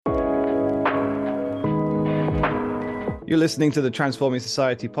You're listening to the Transforming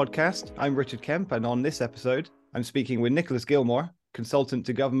Society podcast. I'm Richard Kemp, and on this episode, I'm speaking with Nicholas Gilmore, consultant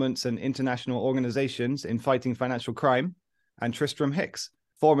to governments and international organizations in fighting financial crime, and Tristram Hicks,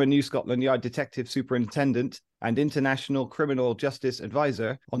 former New Scotland Yard Detective Superintendent and International Criminal Justice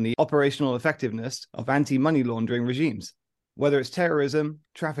Advisor on the operational effectiveness of anti-money laundering regimes. Whether it's terrorism,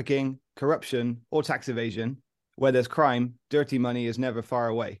 trafficking, corruption, or tax evasion, where there's crime, dirty money is never far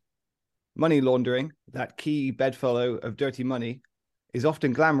away. Money laundering, that key bedfellow of dirty money, is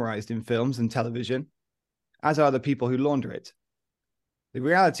often glamorized in films and television, as are the people who launder it. The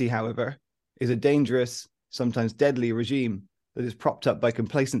reality, however, is a dangerous, sometimes deadly regime that is propped up by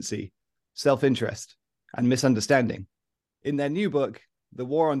complacency, self-interest, and misunderstanding. In their new book, The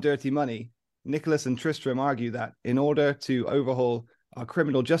War on Dirty Money, Nicholas and Tristram argue that in order to overhaul our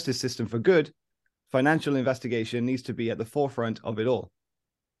criminal justice system for good, financial investigation needs to be at the forefront of it all.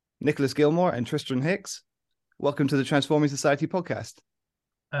 Nicholas Gilmore and Tristram Hicks, welcome to the Transforming Society podcast.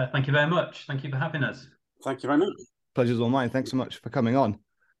 Thank you very much. Thank you for having us. Thank you very much. Pleasure's all mine. Thanks so much for coming on.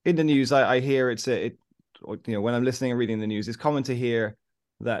 In the news, I hear when I'm listening and reading the news, it's common to hear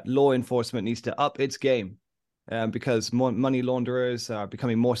that law enforcement needs to up its game because money launderers are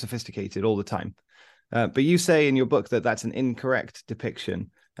becoming more sophisticated all the time. But you say in your book that that's an incorrect depiction,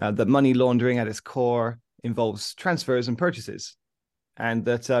 that money laundering at its core involves transfers and purchases. And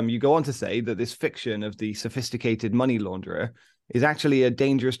that you go on to say that this fiction of the sophisticated money launderer is actually a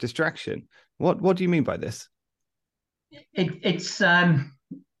dangerous distraction. What do you mean by this? It's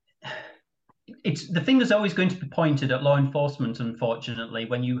the finger's always going to be pointed at law enforcement, unfortunately,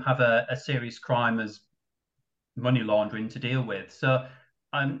 when you have a serious crime as money laundering to deal with. So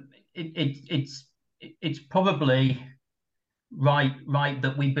it's probably right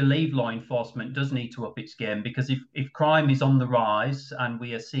that we believe law enforcement does need to up its game, because if crime is on the rise and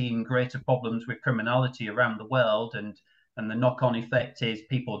we are seeing greater problems with criminality around the world, and the knock-on effect is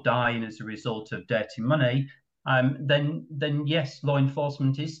people dying as a result of dirty money, then yes, law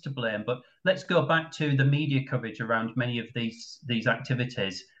enforcement is to blame. But let's go back to the media coverage around many of these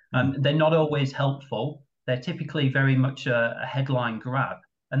activities. They're not always helpful. They're typically very much a headline grab,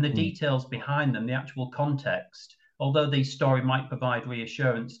 and the details behind them, the actual context, although the story might provide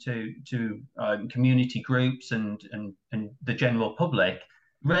reassurance to community groups and the general public,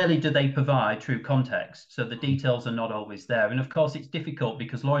 rarely do they provide true context. So the details are not always there. And of course, it's difficult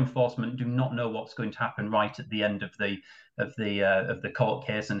because law enforcement do not know what's going to happen right at the end of the court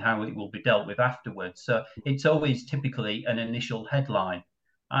case and how it will be dealt with afterwards. So it's always typically an initial headline.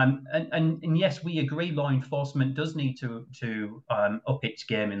 And yes, we agree law enforcement does need to up its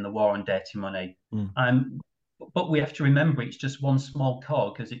game in the war on dirty money. But we have to remember it's just one small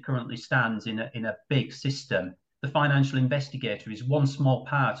cog as it currently stands in a big system. The financial investigator is one small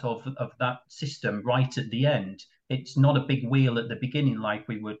part of that system right at the end. It's not a big wheel at the beginning like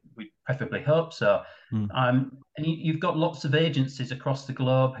we'd preferably hope so. And you've got lots of agencies across the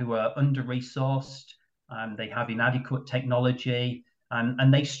globe who are under-resourced, they have inadequate technology,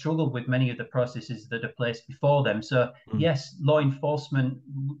 and they struggle with many of the processes that are placed before them. So yes, law enforcement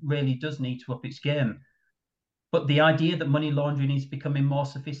really does need to up its game. But the idea that money laundering is becoming more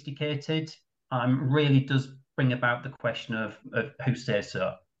sophisticated really does bring about the question of who says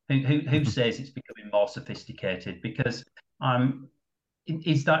so. Who says it's becoming more sophisticated? Because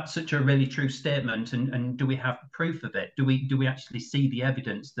is that such a really true statement? And do we have proof of it? Do we actually see the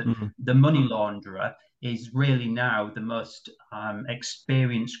evidence that the money launderer is really now the most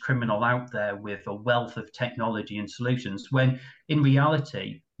experienced criminal out there with a wealth of technology and solutions, when in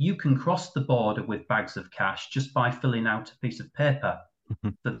reality, you can cross the border with bags of cash just by filling out a piece of paper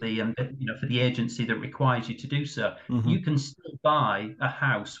for the agency that requires you to do so. You can still buy a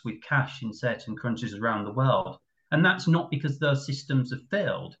house with cash in certain countries around the world. And that's not because those systems have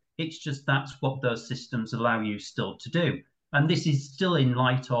failed. It's just that's what those systems allow you still to do. And this is still in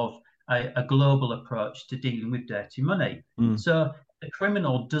light of a global approach to dealing with dirty money. So the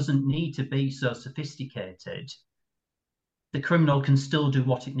criminal doesn't need to be so sophisticated. The criminal can still do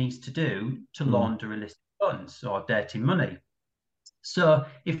what it needs to do to launder illicit funds or dirty money. So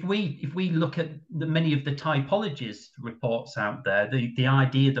if we look at many of the typologies reports out there, the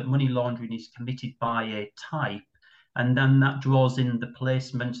idea that money laundering is committed by a type, and then that draws in the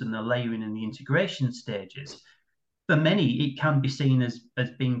placement and the layering and the integration stages, for many it can be seen as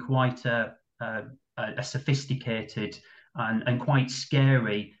being quite a sophisticated and quite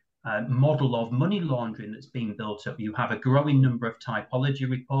scary model of money laundering that's being built up. You have a growing number of typology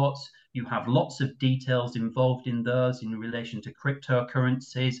reports. You have lots of details involved in those in relation to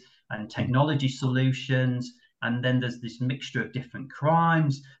cryptocurrencies and technology solutions. And then there's this mixture of different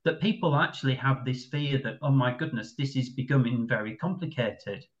crimes that people actually have this fear that, oh my goodness, this is becoming very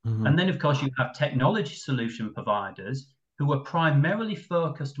complicated. Mm-hmm. And then, of course, you have technology solution providers who are primarily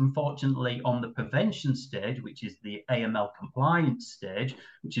focused, unfortunately, on the prevention stage, which is the AML compliance stage,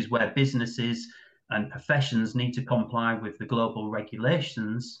 which is where businesses and professions need to comply with the global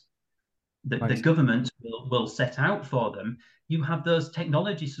regulations that the government will set out for them. You have those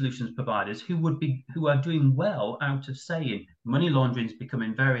technology solutions providers who are doing well out of saying money laundering is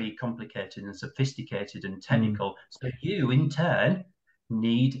becoming very complicated and sophisticated and technical. So you, in turn,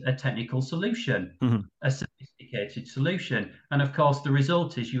 need a technical solution, a sophisticated solution. And of course, the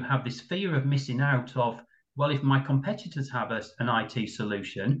result is you have this fear of missing out of, well, if my competitors have an IT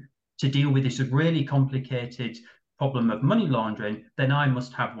solution to deal with this really complicated problem of money laundering, then I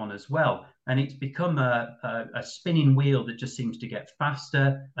must have one as well. And it's become a spinning wheel that just seems to get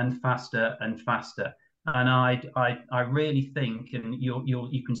faster and faster and faster. And I really think, and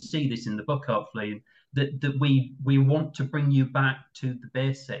you can see this in the book, hopefully, that we want to bring you back to the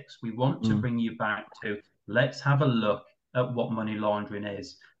basics. We want to bring you back to, let's have a look at what money laundering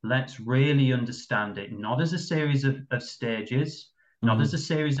is. Let's really understand it, not as a series of stages, not as a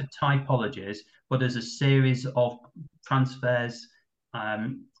series of typologies, but as a series of transfers,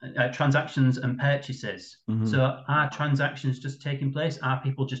 transactions and purchases. So are transactions just taking place? Are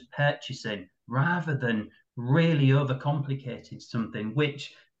people just purchasing rather than really overcomplicated something,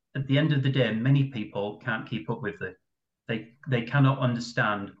 which at the end of the day, many people can't keep up with it. They cannot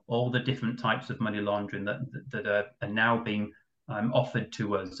understand all the different types of money laundering that are now being offered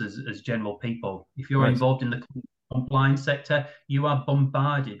to us as general people. If you're involved in the compliance sector, you are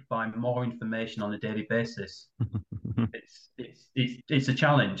bombarded by more information on a daily basis. It's a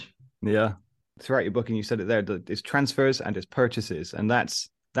challenge. Yeah, throughout your book, and you said it there, that it's transfers and it's purchases, and that's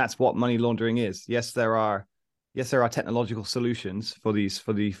what money laundering is. Yes, there are technological solutions for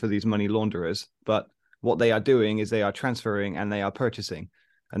these money launderers, but what they are doing is they are transferring and they are purchasing,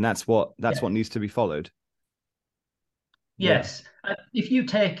 and that's what needs to be followed. Yes, if you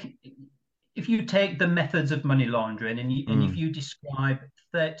take the methods of money laundering and if you describe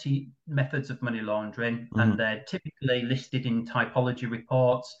 30 methods of money laundering, and they're typically listed in typology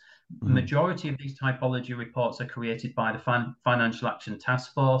reports. Majority of these typology reports are created by the Financial Action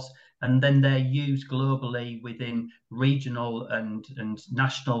Task Force, and then they're used globally within regional and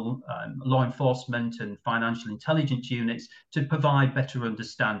national law enforcement and financial intelligence units to provide better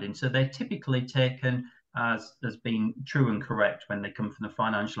understanding. So they're typically taken as being true and correct when they come from the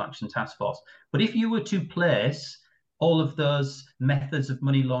Financial Action Task Force. But if you were to place all of those methods of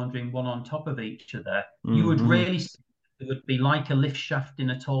money laundering one on top of each other, you would really see it would be like a lift shaft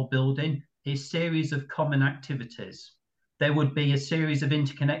in a tall building, a series of common activities. There would be a series of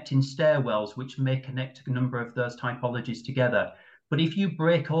interconnecting stairwells which may connect a number of those typologies together. But if you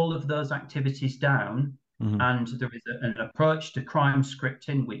break all of those activities down, and there is an approach to crime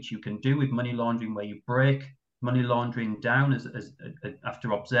scripting, which you can do with money laundering, where you break money laundering down as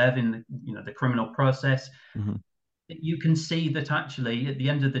after observing the criminal process, you can see that actually at the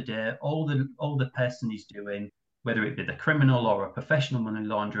end of the day, all the person is doing, whether it be the criminal or a professional money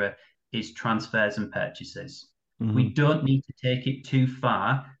launderer, is transfers and purchases. We don't need to take it too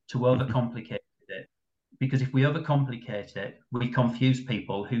far to overcomplicate it, because if we overcomplicate it, we confuse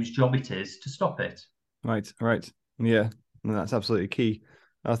people whose job it is to stop it. Right. Yeah, that's absolutely key.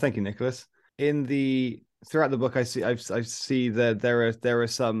 Thank you, Nicholas. Throughout the book, I see that there are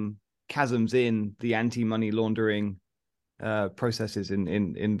some chasms in the anti-money laundering processes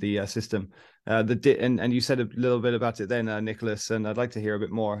in the system. And you said a little bit about it then, Nicholas, and I'd like to hear a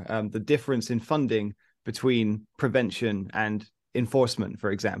bit more. The difference in funding between prevention and enforcement, for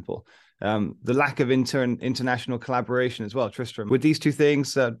example, the lack of international collaboration as well. Tristram, with these two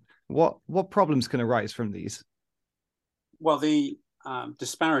things, what problems can arise from these? Well, the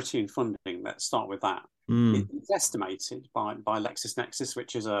disparity in funding, let's start with that. It's estimated by LexisNexis,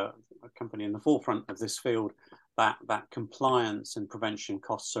 which is a company in the forefront of this field, that compliance and prevention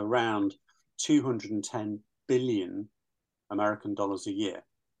costs around 210 billion American dollars a year.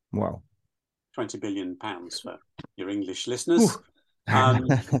 Wow. 20 billion pounds for your English listeners,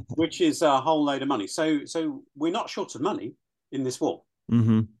 which is a whole load of money. So we're not short of money in this war.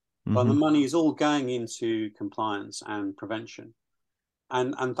 But the money is all going into compliance and prevention.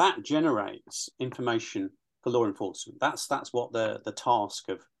 And that generates information for law enforcement. That's what the task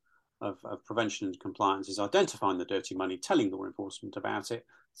of prevention and compliance is: identifying the dirty money, telling law enforcement about it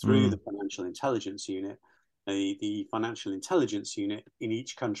through the financial intelligence unit. The financial intelligence unit in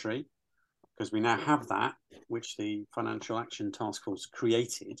each country, because we now have that, which the Financial Action Task Force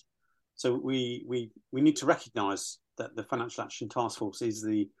created, So we need to recognise that the Financial Action Task Force is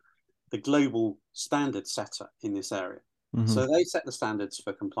the global standard setter in this area. Mm-hmm. So they set the standards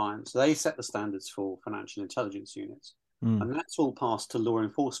for compliance. They set the standards for financial intelligence units. And that's all passed to law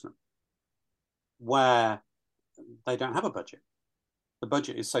enforcement, where they don't have a budget. The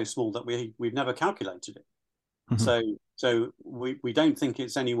budget is so small that we've never calculated it. Mm-hmm. So we don't think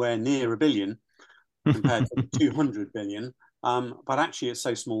it's anywhere near $1 billion compared to 200 billion. But actually it's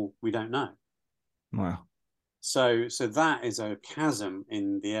so small we don't know. Wow. So that is a chasm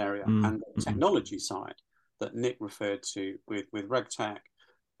in the area. And the technology side that Nick referred to with RegTech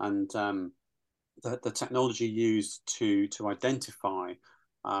and the technology used to identify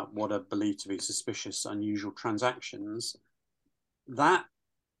what are believed to be suspicious, unusual transactions, that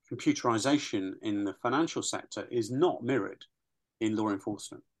computerization in the financial sector is not mirrored in law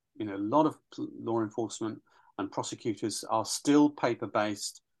enforcement. A lot of law enforcement and prosecutors are still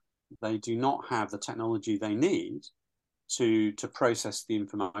paper-based. They do not have the technology they need to process the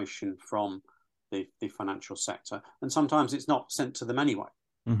information from the financial sector. And sometimes it's not sent to them anyway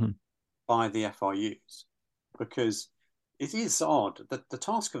by the FIUs, because it is odd that the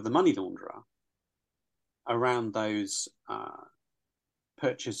task of the money launderer around those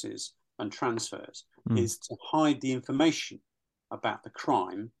purchases and transfers is to hide the information about the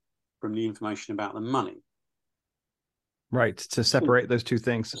crime from the information about the money. Right, to separate those two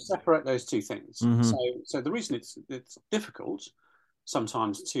things. So the reason it's difficult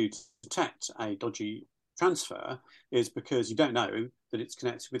sometimes to detect a dodgy transfer is because you don't know that it's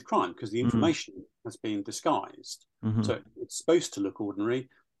connected with crime, because the information has been disguised. So it's supposed to look ordinary,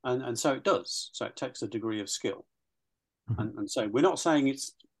 and so it does. So it takes a degree of skill. And so we're not saying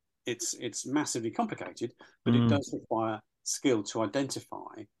it's massively complicated, but it does require skill to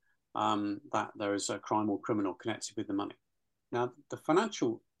identify that there is a crime or criminal connected with the money. Now, the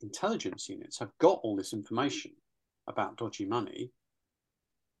financial intelligence units have got all this information about dodgy money,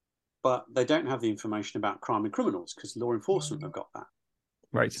 but they don't have the information about crime and criminals, because law enforcement have got that.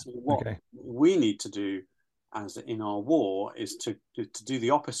 Right. So what we need to do as in our war is to do the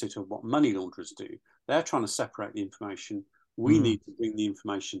opposite of what money launderers do. They're trying to separate the information. We need to bring the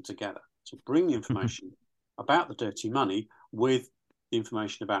information together, to bring the information about the dirty money with the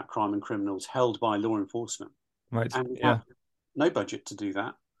information about crime and criminals held by law enforcement. Right. And we have no budget to do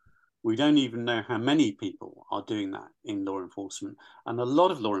that. We don't even know how many people are doing that in law enforcement. And a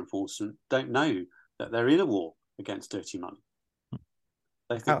lot of law enforcement don't know that they're in a war against dirty money.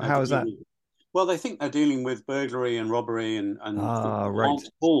 They think how is that? Well, they think they're dealing with burglary and robbery and aren't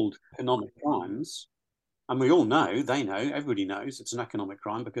called economic crimes. And we all know, everybody knows it's an economic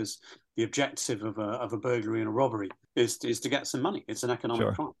crime, because the objective of a burglary and a robbery is to get some money. It's an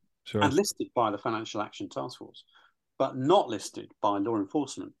economic crime. And listed by the Financial Action Task Force, but not listed by law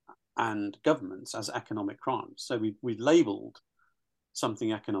enforcement and governments as economic crimes. So we've labelled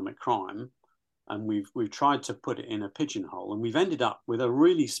something economic crime, and we've tried to put it in a pigeonhole, and we've ended up with a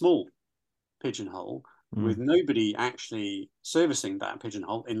really small pigeonhole with nobody actually servicing that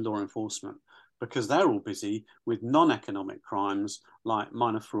pigeonhole in law enforcement, because they're all busy with non-economic crimes like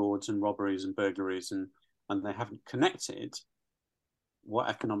minor frauds and robberies and burglaries, and they haven't connected what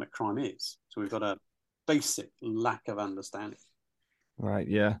economic crime is. So we've got a basic lack of understanding. Right,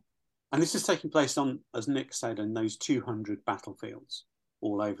 yeah. And this is taking place on, as Nick said, in those 200 battlefields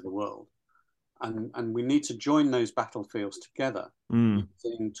all over the world. And we need to join those battlefields together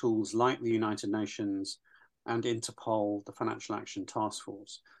using tools like the United Nations and Interpol, the Financial Action Task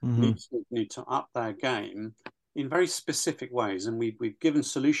Force. Need to up their game in very specific ways. And we've given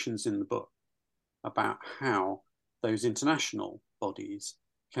solutions in the book about how those international bodies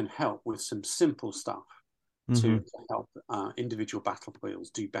can help with some simple stuff to help individual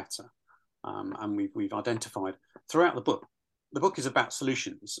battlefields do better. And we've identified throughout the book. The book is about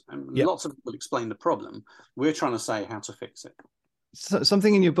solutions, and lots of people explain the problem. We're trying to say how to fix it. So,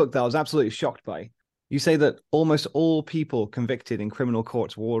 something in your book that I was absolutely shocked by. You say that almost all people convicted in criminal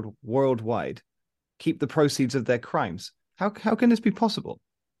courts worldwide keep the proceeds of their crimes. How can this be possible?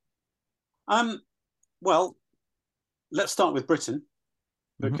 Well, let's start with Britain,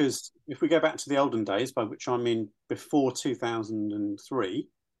 because if we go back to the olden days, by which I mean before 2003,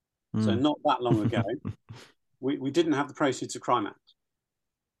 so not that long ago, we didn't have the Proceeds of Crime Act.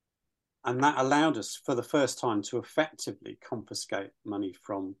 And that allowed us for the first time to effectively confiscate money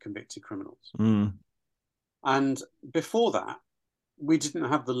from convicted criminals. And before that, we didn't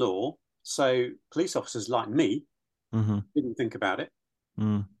have the law. So police officers like me didn't think about it.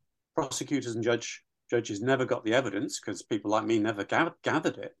 Prosecutors and judges never got the evidence, because people like me never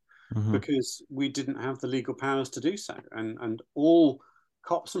gathered it, because we didn't have the legal powers to do so. And all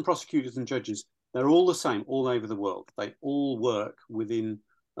cops and prosecutors and judges, they're all the same all over the world. They all work within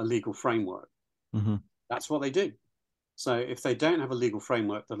a legal framework. Mm-hmm. That's what they do. So if they don't have a legal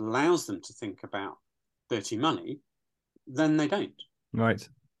framework that allows them to think about dirty money, then they don't. Right.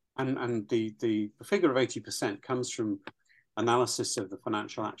 And the figure of 80% comes from analysis of the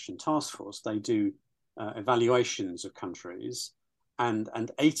Financial Action Task Force. They do evaluations of countries, and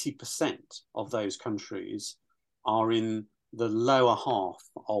 80% of those countries are in the lower half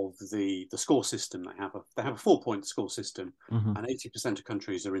of the score system. They have a 4-point score system, mm-hmm. and 80% of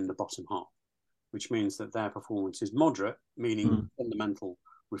countries are in the bottom half, which means that their performance is moderate, meaning fundamental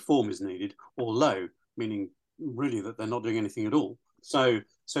reform is needed, or low, meaning really that they're not doing anything at all. So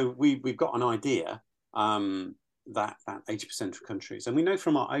we've got an idea that 80% of countries, and we know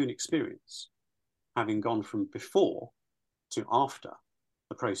from our own experience, having gone from before to after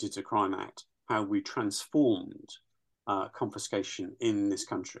the Proceeds of Crime Act, how we transformed confiscation in this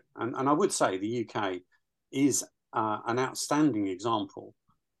country. And I would say the UK is an outstanding example,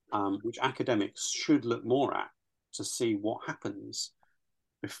 which academics should look more at to see what happens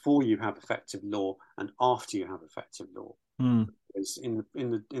before you have effective law and after you have effective law. Because in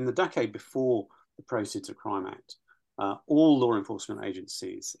the decade before the Proceeds of Crime Act, all law enforcement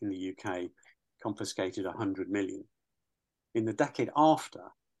agencies in the UK confiscated 100 million. In the decade after,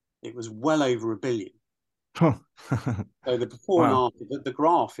 it was well over 1 billion. So the before and after, the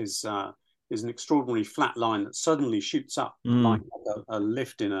graph is an extraordinary flat line that suddenly shoots up like a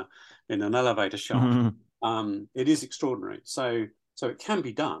lift in an elevator shaft. It is extraordinary. So it can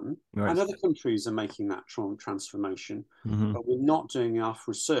be done, and other countries are making that transformation, but we're not doing enough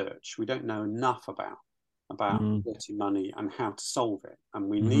research. We don't know enough about dirty money and how to solve it, and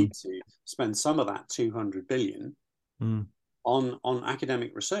we need to spend some of that 200 billion on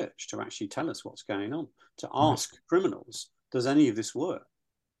academic research to actually tell us what's going on, to ask criminals, does any of this work?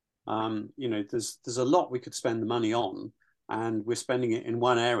 There's a lot we could spend the money on, and we're spending it in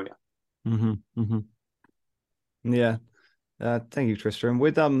one area. Yeah. Thank you, Tristram.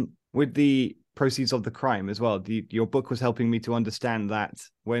 With the proceeds of the crime as well, your book was helping me to understand that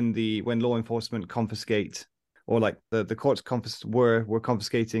when law enforcement confiscate, or like the courts were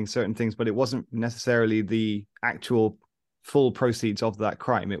confiscating certain things, but it wasn't necessarily the actual full proceeds of that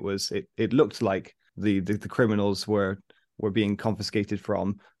crime. It looked like the criminals were being confiscated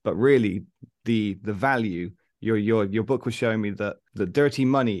from, but really the value. Your book was showing me that the dirty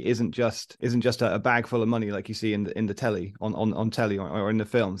money isn't just a bag full of money like you see in the telly on telly or in the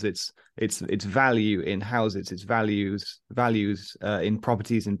films. It's value in houses, it's values in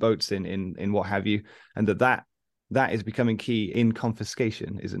properties, in boats, in what have you, and that is becoming key in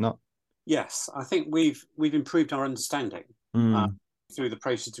confiscation, is it not? Yes, I think we've improved our understanding through the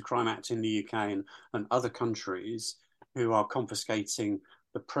Proceeds of Crime Act in the UK and other countries who are confiscating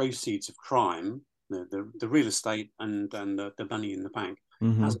the proceeds of crime, the real estate and the money in the bank,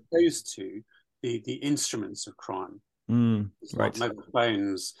 as opposed to the instruments of crime, like mobile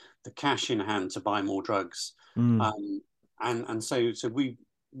phones, the cash in hand to buy more drugs, and so we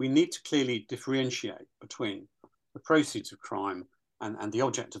need to clearly differentiate between the proceeds of crime and the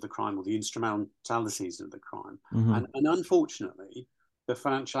object of the crime, or the instrumentalities of the crime. And unfortunately, the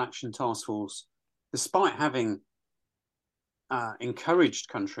Financial Action Task Force, despite having encouraged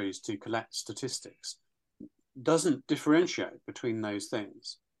countries to collect statistics, doesn't differentiate between those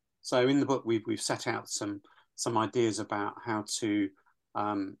things. So in the book, we've set out some ideas about how to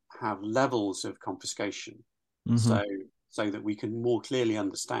have levels of confiscation, so that we can more clearly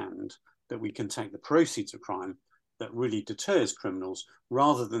understand that we can take the proceeds of crime that really deters criminals,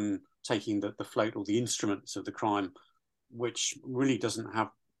 rather than taking the float or the instruments of the crime, which really doesn't have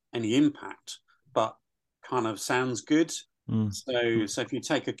any impact, but kind of sounds good. So if you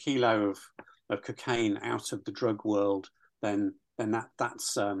take a kilo of cocaine out of the drug world, then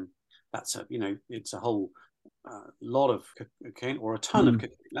that's it's a whole lot of cocaine, or a ton of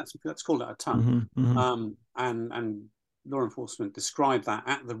cocaine. Let's call it a ton. And law enforcement describe that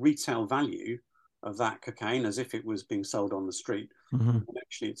at the retail value of that cocaine as if it was being sold on the street. And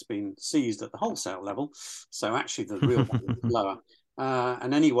actually, it's been seized at the wholesale level. So actually, the real value is lower.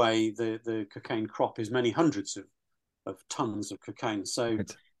 And anyway, the cocaine crop is many hundreds of tons of cocaine. So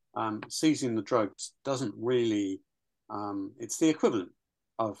seizing the drugs doesn't really, it's the equivalent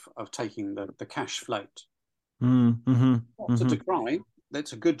of taking the cash float. To decry,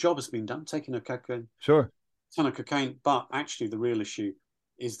 that's a good job has been done, taking a ton of cocaine, but actually the real issue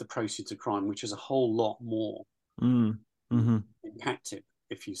is the proceeds of crime, which is a whole lot more impacted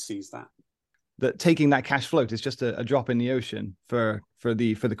if you seize that. That taking that cash float is just a drop in the ocean for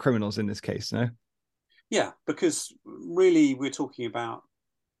the criminals in this case, no? Yeah, because really we're talking about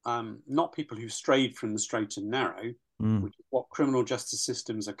not people who've strayed from the straight and narrow, which is what criminal justice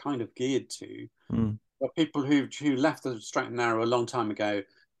systems are kind of geared to, but people who left the straight and narrow a long time ago,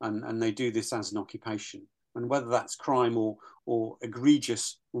 and they do this as an occupation. And whether that's crime or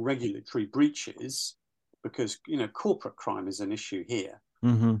egregious regulatory breaches, because corporate crime is an issue here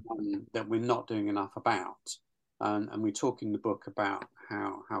that we're not doing enough about. And we talk in the book about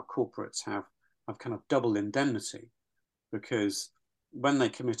how corporates have kind of double indemnity, because when they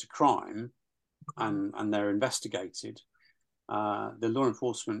commit a crime and they're investigated, the law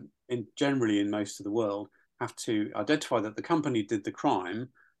enforcement generally in most of the world have to identify that the company did the crime,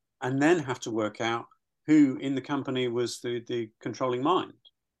 and then have to work out who in the company was the controlling mind.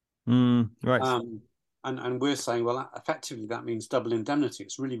 Right. And we're saying, well, effectively that means double indemnity.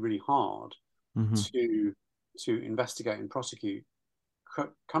 It's really, really hard to investigate and prosecute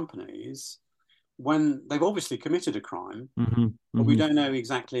companies when they've obviously committed a crime, but we don't know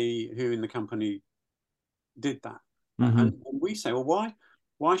exactly who in the company did that. And we say, well,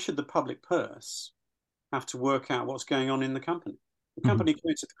 why should the public purse have to work out what's going on in the company? The company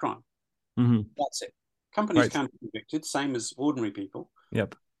committed the crime. That's it. Companies can be convicted, same as ordinary people.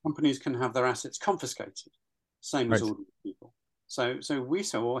 Yep. Companies can have their assets confiscated, same as ordinary people. So we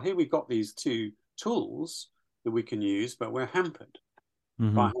say, well, here we've got these two tools that we can use, but we're hampered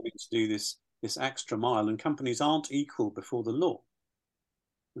by having to do this extra mile, and companies aren't equal before the law.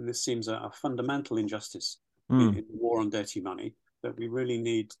 And this seems a fundamental injustice in the war on dirty money that we really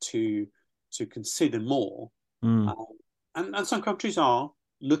need to consider more. And some countries are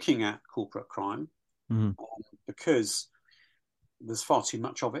looking at corporate crime because there's far too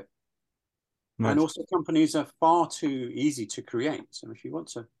much of it. Right. And also companies are far too easy to create. So if you want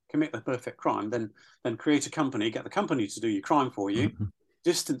to commit the perfect crime, then create a company, get the company to do your crime for you,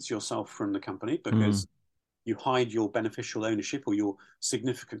 distance yourself from the company because you hide your beneficial ownership or your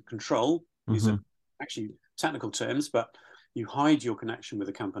significant control. These are actually technical terms, but you hide your connection with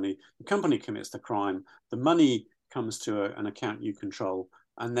the company commits the crime, the money comes to an account you control,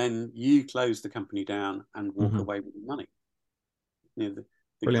 and then you close the company down and walk away with the money. The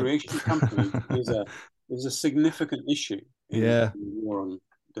creation of company is a significant issue in the war on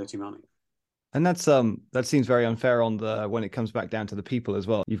dirty money. And that seems very unfair when it comes back down to the people as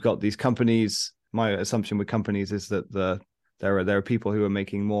well. You've got these companies. My assumption with companies is that there are people who are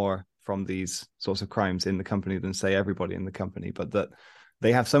making more from these sorts of crimes in the company than, say, everybody in the company, but that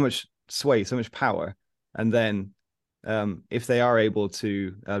they have so much sway, so much power, and then if they are able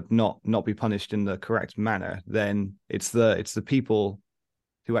to not be punished in the correct manner, then it's the people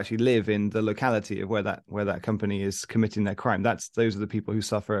who actually live in the locality of where that company is committing their crime. Those are the people who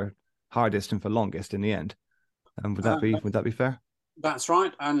suffer hardest and for longest in the end. Would that be fair? That's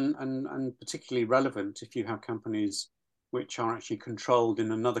right, and particularly relevant if you have companies which are actually controlled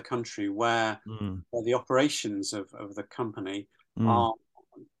in another country where the operations of the company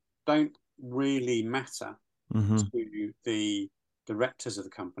don't really matter to the directors of the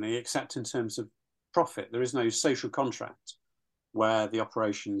company, except in terms of profit. There is no social contract where the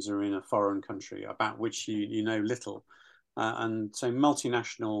operations are in a foreign country about which you know little. And so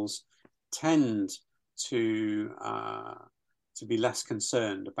multinationals tend to be less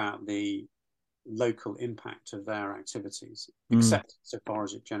concerned about the local impact of their activities, except so far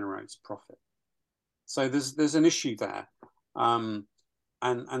as it generates profit. So there's an issue there, and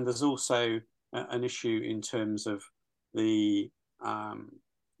there's also an issue in terms of the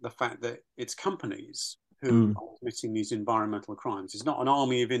fact that it's companies who are committing these environmental crimes. It's not an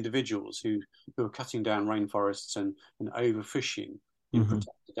army of individuals who are cutting down rainforests and overfishing in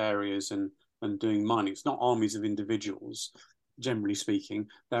protected areas and doing mining. It's not armies of individuals, generally speaking.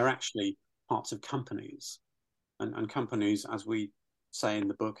 They're actually parts of companies. And companies, as we say in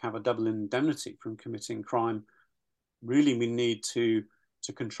the book, have a double indemnity from committing crime. Really, we need to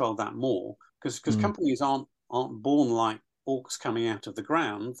control that more, because companies aren't born like orcs coming out of the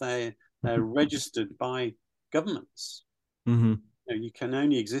ground. They're registered by governments. You can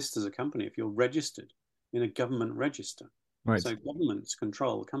only exist as a company if you're registered in a government register. Right. So governments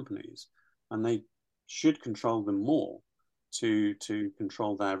control companies, and they should control them more to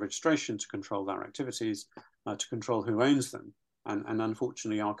control their registration, to control their activities, to control who owns them. And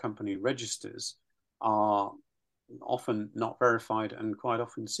unfortunately, our company registers are often not verified and quite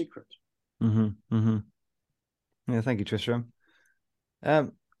often secret. Yeah, thank you, Tristram.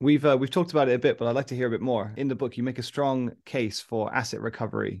 We've talked about it a bit, but I'd like to hear a bit more. In the book, you make a strong case for asset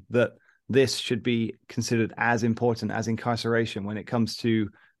recovery, that this should be considered as important as incarceration when it comes to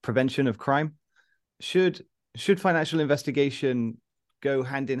prevention of crime. Should financial investigation go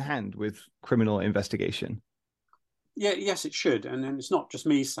hand in hand with criminal investigation? Yes, it should. And it's not just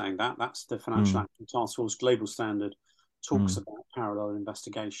me saying that. That's the Financial Action Task Force Global Standard talks about parallel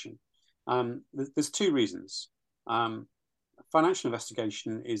investigation. There's two reasons. Financial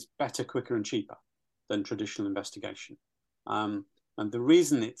investigation is better, quicker, and cheaper than traditional investigation. And the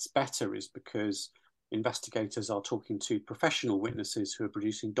reason it's better is because investigators are talking to professional witnesses who are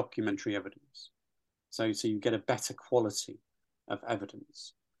producing documentary evidence. So you get a better quality of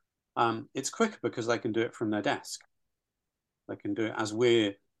evidence. It's quicker because they can do it from their desk. They can do it as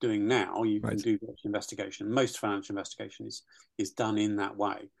we're doing now. You can do investigation. Most financial investigation is done in that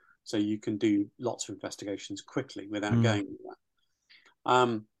way. So you can do lots of investigations quickly without going through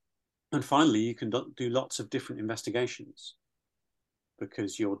that. And finally, you can do lots of different investigations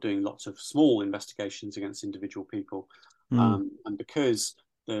because you're doing lots of small investigations against individual people. And because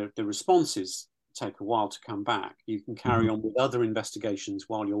the responses take a while to come back, you can carry on with other investigations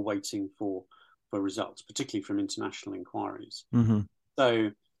while you're waiting for results, particularly from international inquiries.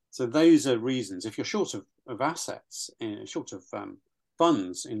 So those are reasons. If you're short of assets, short of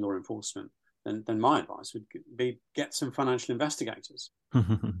funds in law enforcement, then my advice would be get some financial investigators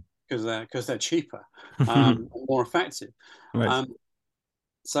because they're cheaper and more effective.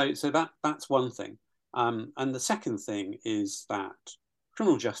 So that's one thing. And the second thing is that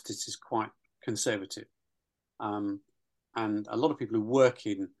criminal justice is quite conservative. And a lot of people who work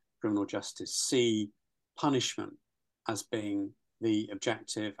in criminal justice see punishment as being the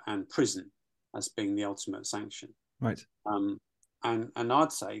objective and prison as being the ultimate sanction. And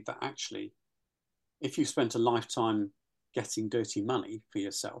I'd say that actually, if you spent a lifetime getting dirty money for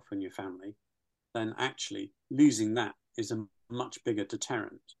yourself and your family, then actually losing that is a much bigger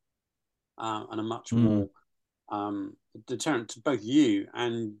deterrent and a much more deterrent to both you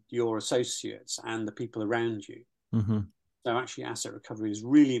and your associates and the people around you. So actually asset recovery is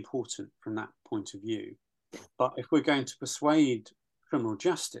really important from that point of view. But if we're going to persuade criminal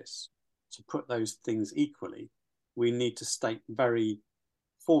justice to put those things equally, we need to state very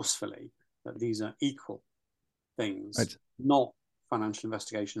forcefully that these are equal things, not financial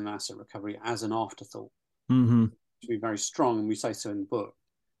investigation and asset recovery as an afterthought. To be very strong, and we say so in the book,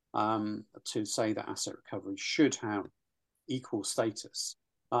 to say that asset recovery should have equal status.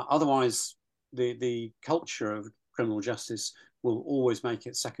 Otherwise, the culture of criminal justice will always make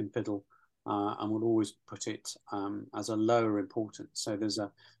it second fiddle and will always put it as a lower importance. So there's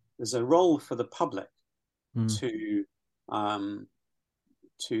a role for the public to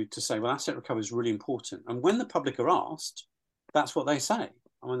say, well, asset recovery is really important. And when the public are asked, that's what they say.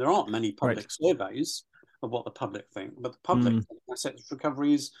 I mean, there aren't many public surveys of what the public think, but the public think asset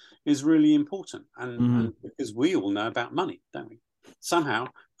recovery is really important. And because we all know about money, don't we? Somehow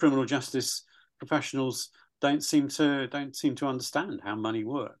criminal justice professionals don't seem to understand how money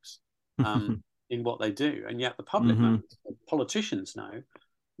works in what they do, and yet the public knows, politicians know.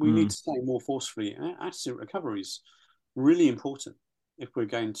 We need to say more forcefully, asset recovery is really important if we're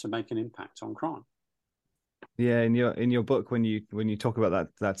going to make an impact on crime. Yeah, in your book, when you talk about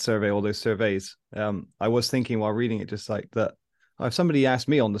that survey, all those surveys, I was thinking while reading it, just like that, if somebody asked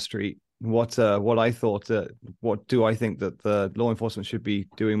me on the street what I thought, what do I think that the law enforcement should be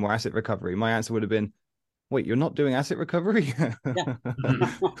doing more asset recovery, my answer would have been, wait, you're not doing asset recovery?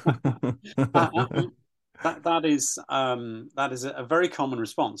 That is a very common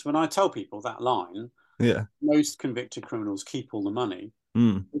response. When I tell people that line, most convicted criminals keep all the money.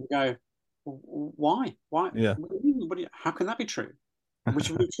 People go, why? Yeah. How can that be true? Which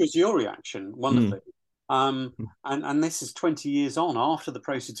was your reaction, wonderfully. And this is 20 years on after the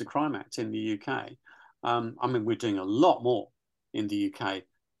Proceeds of Crime Act in the UK. I mean, we're doing a lot more in the UK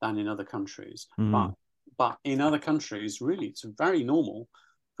than in other countries. But in other countries, really, it's very normal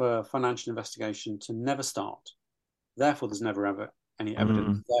for financial investigation to never start. Therefore, there's never ever any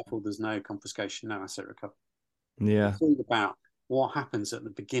evidence. Therefore, there's no confiscation, no asset recovery. It's all about what happens at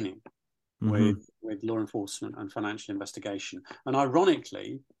the beginning with law enforcement and financial investigation. And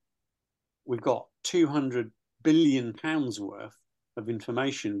ironically, we've got £200 billion worth of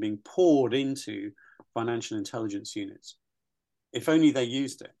information being poured into financial intelligence units. If only they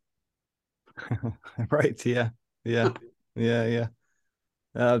used it. Right. Yeah.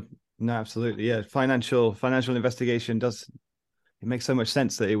 No, absolutely. Yeah. Financial investigation it makes so much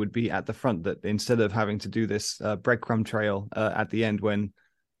sense that it would be at the front, that instead of having to do this breadcrumb trail at the end when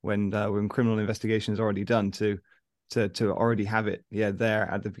criminal investigation is already done, to already have it there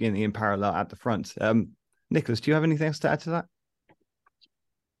at the beginning in parallel at the front. Nicholas, do you have anything else to add to that?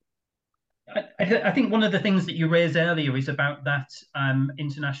 I think one of the things that you raised earlier is about that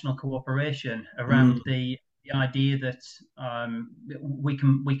international cooperation around the the idea that we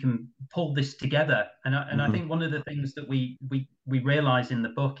can pull this together. And I think one of the things that we realize in the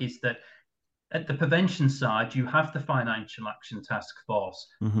book is that at the prevention side, you have the Financial Action Task Force,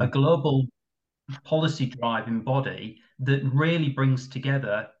 a global policy driving body that really brings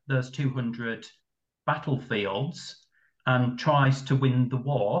together those 200 battlefields and tries to win the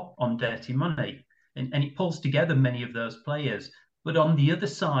war on dirty money. And it pulls together many of those players. But on the other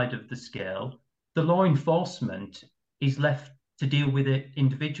side of the scale, the law enforcement is left to deal with it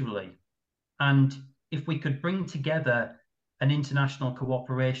individually. And if we could bring together an international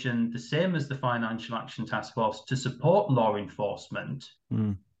cooperation the same as the Financial Action Task Force to support law enforcement,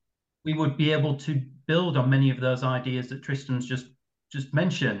 we would be able to build on many of those ideas that Tristram's just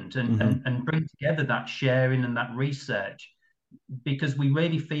mentioned and bring together that sharing and that research, because we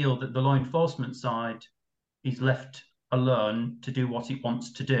really feel that the law enforcement side is left alone to do what it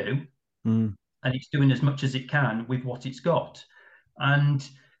wants to do, and it's doing as much as it can with what it's got. And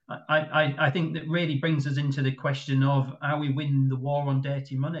I think that really brings us into the question of how we win the war on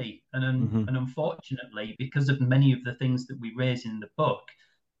dirty money. And unfortunately, because of many of the things that we raise in the book,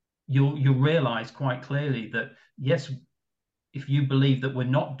 you'll realize quite clearly that, yes, if you believe that we're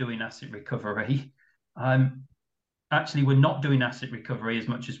not doing asset recovery, actually we're not doing asset recovery as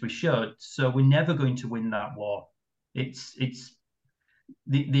much as we should. So we're never going to win that war.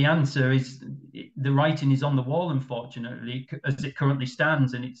 The answer is, the writing is on the wall, unfortunately, as it currently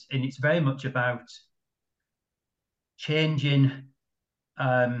stands, and it's very much about changing,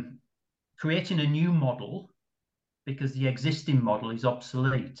 creating a new model, because the existing model is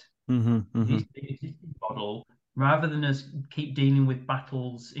obsolete. The existing model, rather than us keep dealing with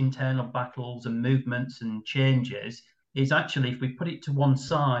battles, internal battles and movements and changes, is actually, if we put it to one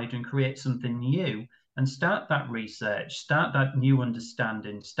side and create something new, and start that research, start that new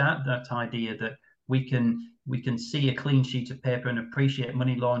understanding, start that idea that we can see a clean sheet of paper and appreciate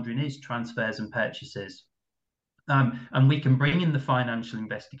money laundering is transfers and purchases. And we can bring in the financial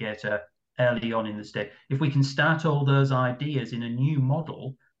investigator early on in the stage. If we can start all those ideas in a new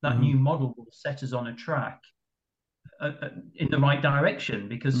model, that new model will set us on a track in the right direction,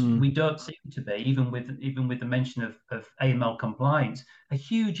 because we don't seem to be, even with the mention of AML compliance, a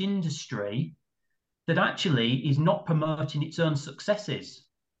huge industry that actually is not promoting its own successes,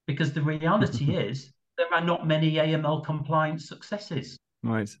 because the reality is there are not many AML compliance successes.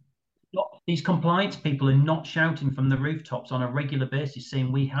 Right. These compliance people are not shouting from the rooftops on a regular basis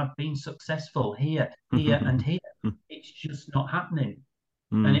saying we have been successful here, and here. It's just not happening.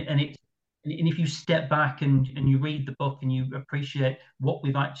 And if you step back and you read the book and you appreciate what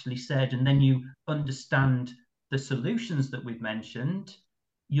we've actually said, and then you understand the solutions that we've mentioned,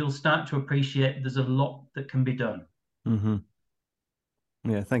 you'll start to appreciate there's a lot that can be done.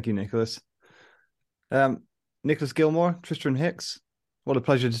 Yeah, thank you, Nicholas. Nicholas Gilmore, Tristram Hicks, what a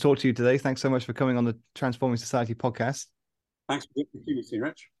pleasure to talk to you today. Thanks so much for coming on the Transforming Society podcast. Thanks for the opportunity,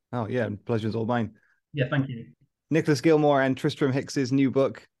 Rich. Oh, yeah, pleasure's all mine. Yeah, thank you. Nicholas Gilmore and Tristram Hicks's new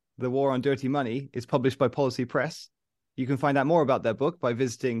book, The War on Dirty Money, is published by Policy Press. You can find out more about their book by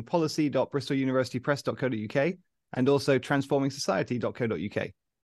visiting policy.bristoluniversitypress.co.uk and also transformingsociety.co.uk.